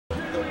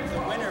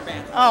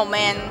Oh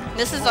man,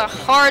 this is a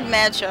hard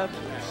matchup.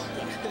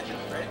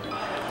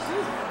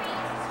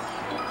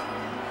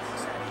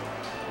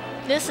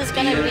 This is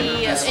going to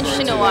be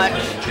interesting to watch,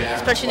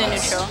 especially the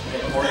neutral.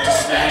 Report to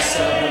smash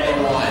setup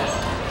number 1.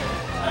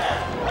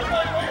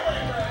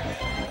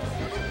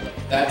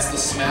 That's the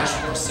smash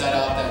board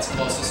setup that's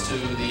closest to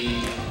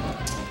the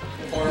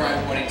corner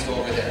I'm pointing to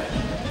over there.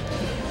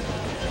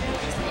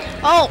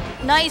 Oh,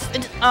 nice.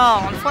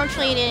 Oh,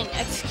 unfortunately he didn't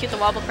execute the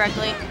wobble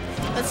correctly.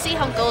 Let's see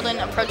how Golden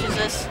approaches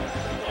this.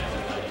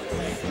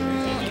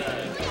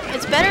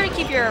 It's better to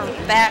keep your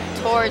back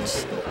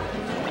towards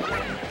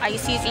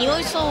Ices. You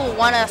also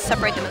want to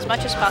separate them as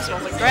much as possible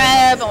with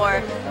grab,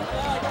 or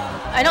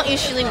I don't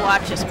usually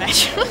watch this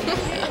match.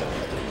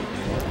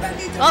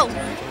 Oh,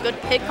 good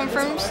hit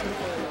confirms.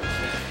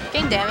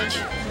 Gain damage.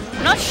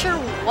 I'm not sure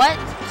what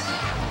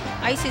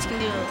Ices can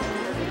do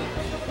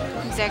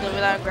exactly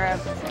without a grab.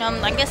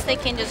 I guess they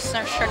can just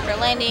start their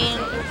landing,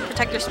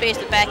 protect their space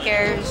with back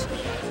airs,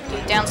 do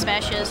down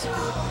smashes.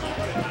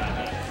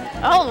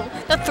 Oh,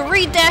 the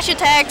 3 dash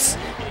attacks!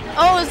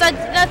 Oh, is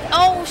that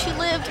oh, she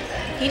lived.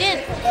 He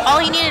didn't, all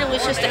he needed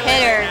was just to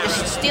hit her,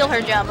 just steal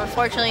her jump.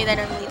 Unfortunately, that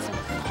didn't lead to,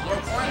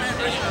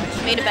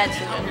 made a bad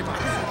decision.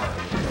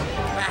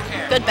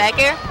 Good back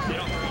air.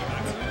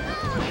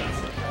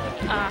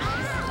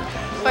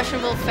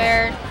 Questionable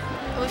fair.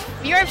 If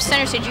you're at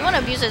center stage, you want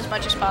to abuse it as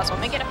much as possible.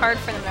 Make it hard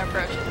for them to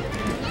approach.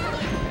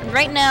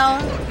 Right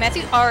now,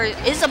 Matthew R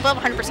is above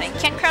 100%. He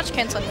can't crouch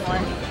cancel anymore.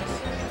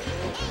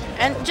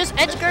 And just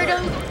edge guard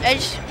him.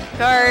 Edge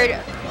guard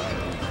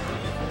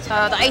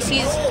the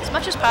Ices as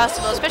much as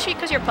possible, especially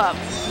because you're pup.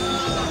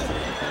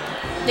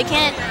 They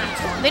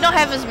don't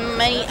have as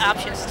many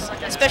options,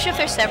 especially if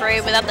they're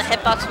separated without the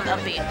hitbox with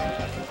up B.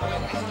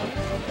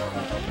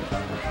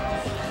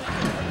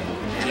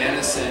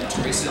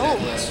 Oh,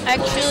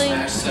 actually,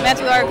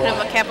 Matthew R could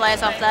have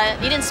capitalized off that.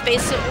 He didn't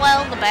space it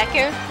well, the back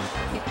air.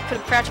 He could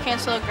have crouch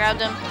canceled,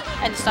 grabbed him,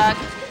 and stock.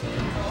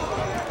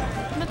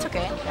 That's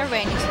okay.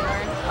 Everybody needs to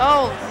learn.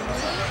 Oh,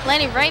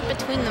 landing right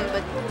between them,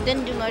 but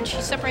didn't do much.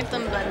 He separated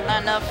them, but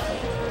not enough.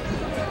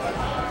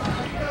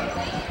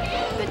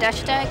 Good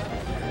dash attack.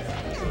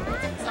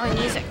 Oh,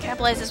 he needs to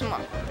capitalize this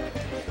more.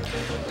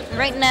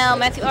 Right now,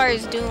 Matthew R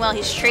is doing well.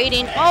 He's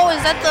trading. Oh,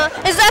 is that the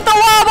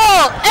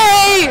wobble?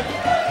 Hey!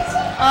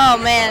 Oh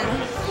man,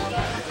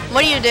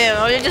 what do? You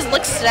just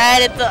look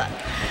sad at the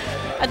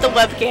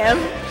webcam.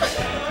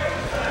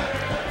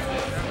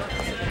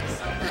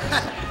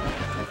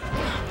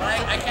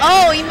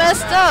 Oh, he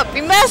messed up.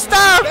 He messed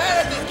up.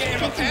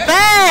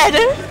 Bad.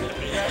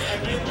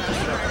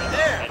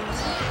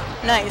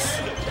 Nice.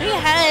 He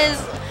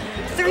has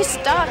 3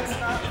 stocks,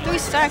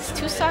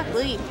 2 stock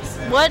lead.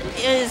 What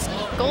is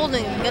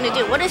Golden gonna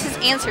do? What is his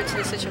answer to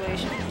the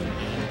situation?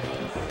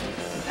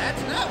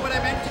 That's not what I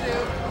meant to do.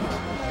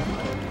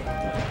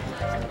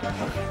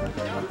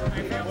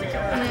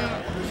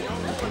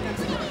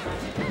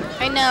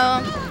 Right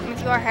now,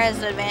 Matthew R has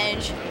the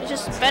advantage.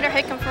 Just better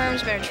hit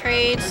confirms, better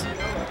trades,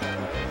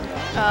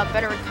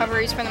 better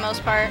recoveries for the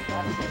most part.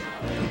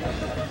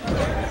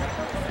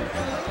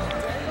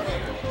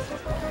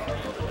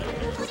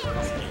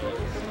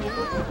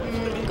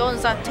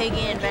 Golden's not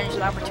taking advantage of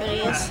the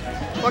opportunities.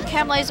 Or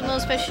capitalizable,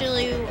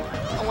 especially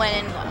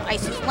when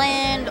Ices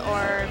land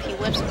or if he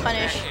whips a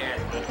punish.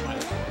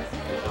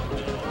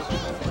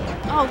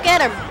 Oh,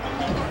 get him!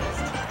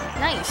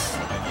 Nice.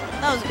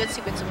 That was a good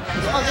sequence of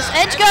events. Oh, just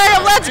edge guard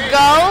him. Let's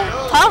go.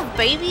 Tough,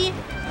 baby.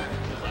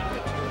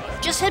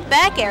 Just hit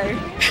back air.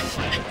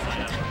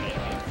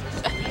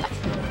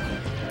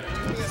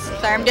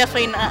 Sorry, I'm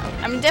definitely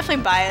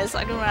biased.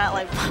 I do not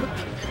like pop.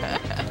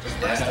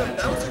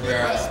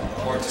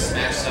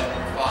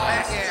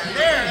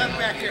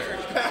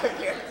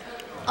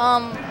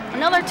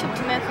 Another tip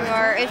to Matthew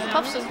R, if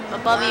Puffs is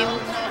above you,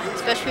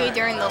 especially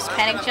during those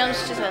panic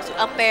jumps, just as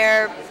up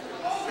air,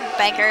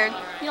 back air,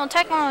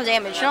 attack him on the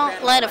damage.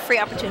 Don't let a free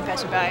opportunity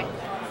pass you by.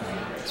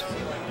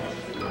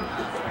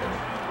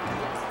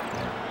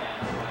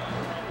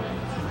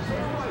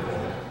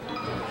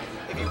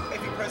 If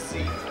you press C,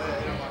 it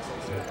unlocks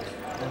the stage.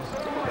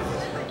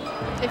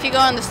 If you go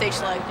on the stage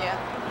select, yeah.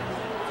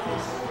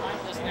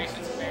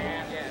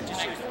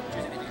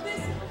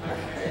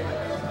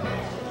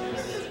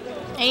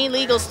 Any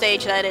legal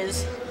stage, that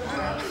is.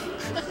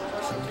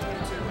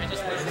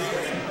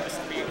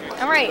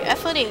 Alright,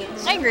 F-footing.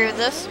 I agree with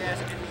this.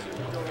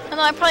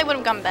 Although I probably would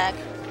have gone back.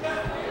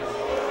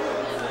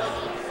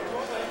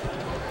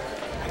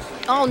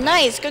 Oh,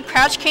 nice. Good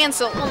crouch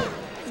cancel. Ooh.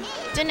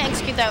 Didn't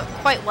execute that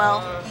quite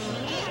well.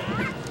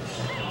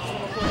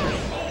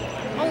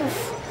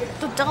 Oof.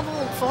 The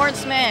double forward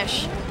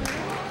smash.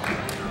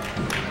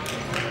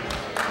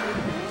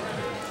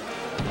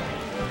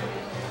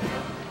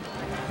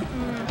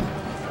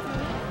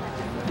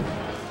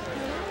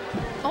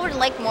 I would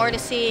like more to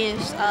see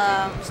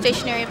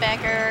stationary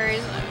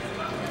backers,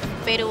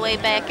 fadeaway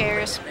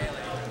backers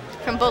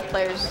from both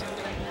players.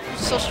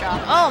 So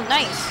strong. Oh,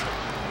 nice.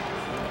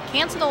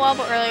 Cancel the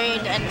wobble early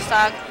to end the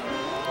stock.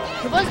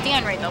 He was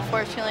DI right though,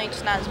 fortunately,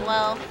 just not as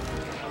well.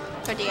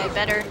 Or DI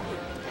better.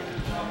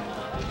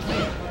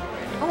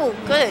 Oh,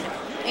 good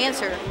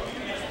answer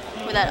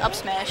with that up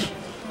smash.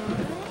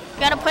 You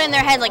gotta put in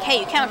their head like, hey,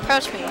 you can't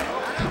approach me.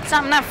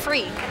 I'm not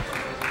free.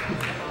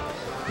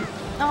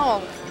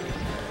 Oh,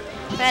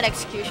 bad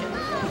execution.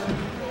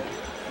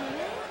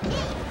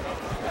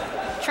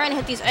 Trying to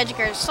hit these edge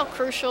guards is so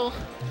crucial.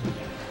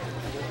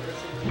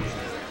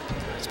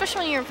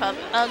 Especially when you're a pup.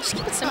 Just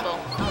keep it simple.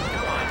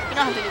 You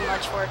don't have to do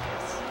much work.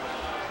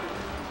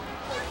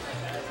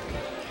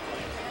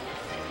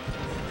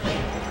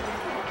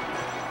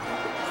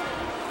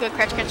 Good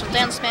crouch cancel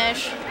down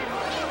smash.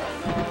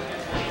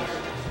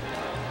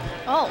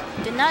 Oh,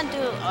 did not do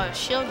a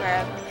shield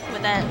grab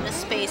with that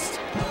misspaced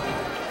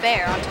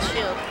fair onto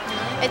shield.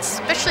 It's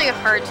especially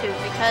hard to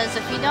because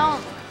if you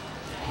don't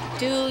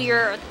do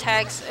your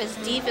attacks as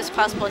deep as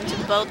possible into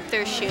both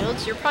their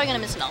shields, you're probably gonna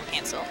miss an alt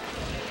cancel.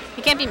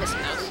 You can't be missing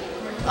those.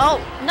 Oh,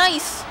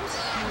 nice!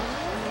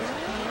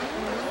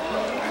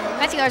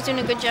 Matthew is doing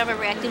a good job of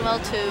reacting well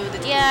to the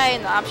DI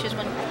and the options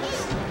when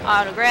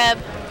auto grab.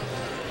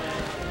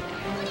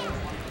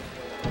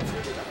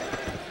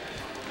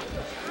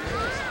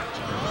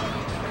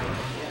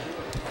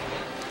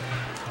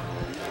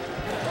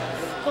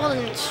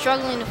 Golden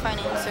struggling to find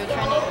it, so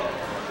trying to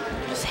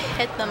just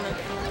hit them.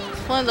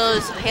 It's one of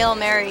those Hail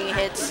Mary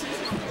hits.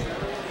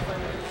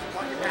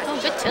 Oh,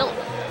 good tilt.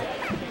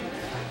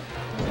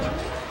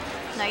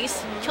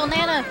 Nice. Kill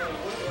Nana.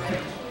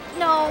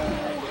 No.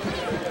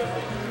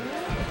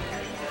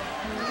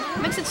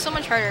 Makes it so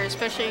much harder,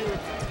 especially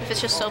if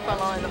it's just so far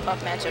along in the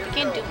puff matchup. You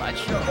can't do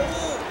much.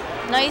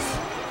 Nice.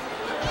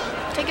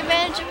 Take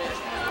advantage of it.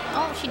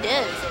 Oh, she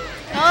did.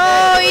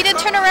 Oh, you did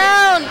turn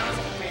around.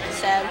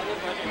 Sad.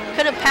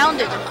 Could have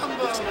pounded.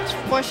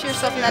 Force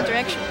yourself in that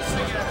direction.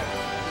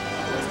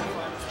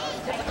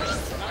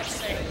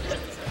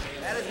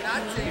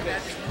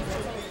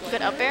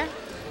 Good up air.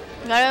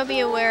 You gotta be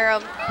aware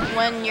of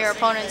when your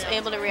opponent's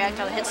able to react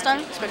on a hit stun,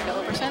 especially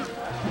low percent.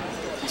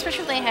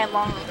 Especially if they have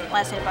long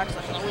last hitbox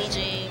like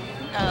Luigi,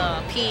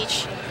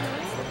 Peach.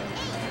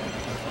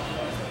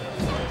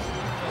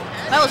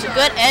 That was a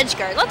good edge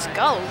guard. Let's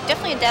go.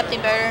 Definitely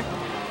adapting better.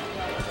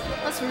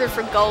 Let's root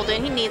for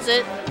Golden. He needs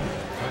it.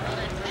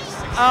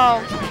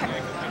 Oh,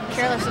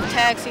 careless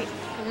attacks. He's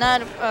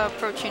not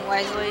approaching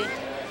wisely.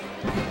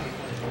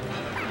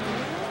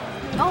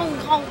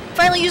 Oh,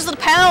 finally used the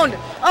pound.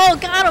 Oh,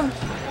 got him.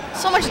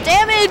 So much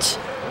damage.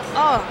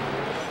 Oh.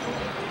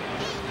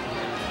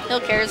 No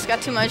cares.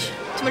 Got too much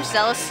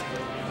zealous.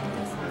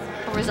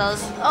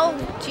 Overzealous. Oh,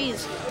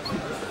 jeez.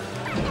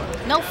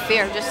 No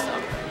fear. Just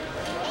a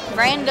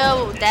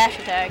rando dash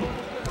attack.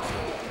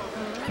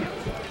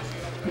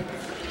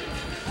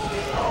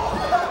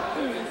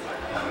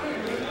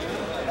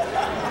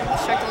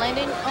 Start the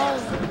landing. Oh.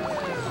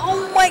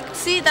 Oh my.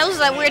 See, that was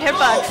that weird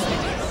hitbox.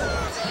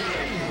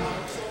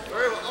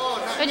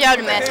 Good job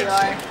to Matthew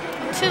R.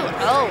 2-0.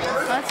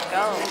 Let's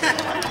go.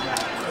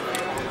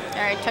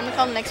 Alright, time to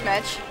call the next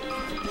match.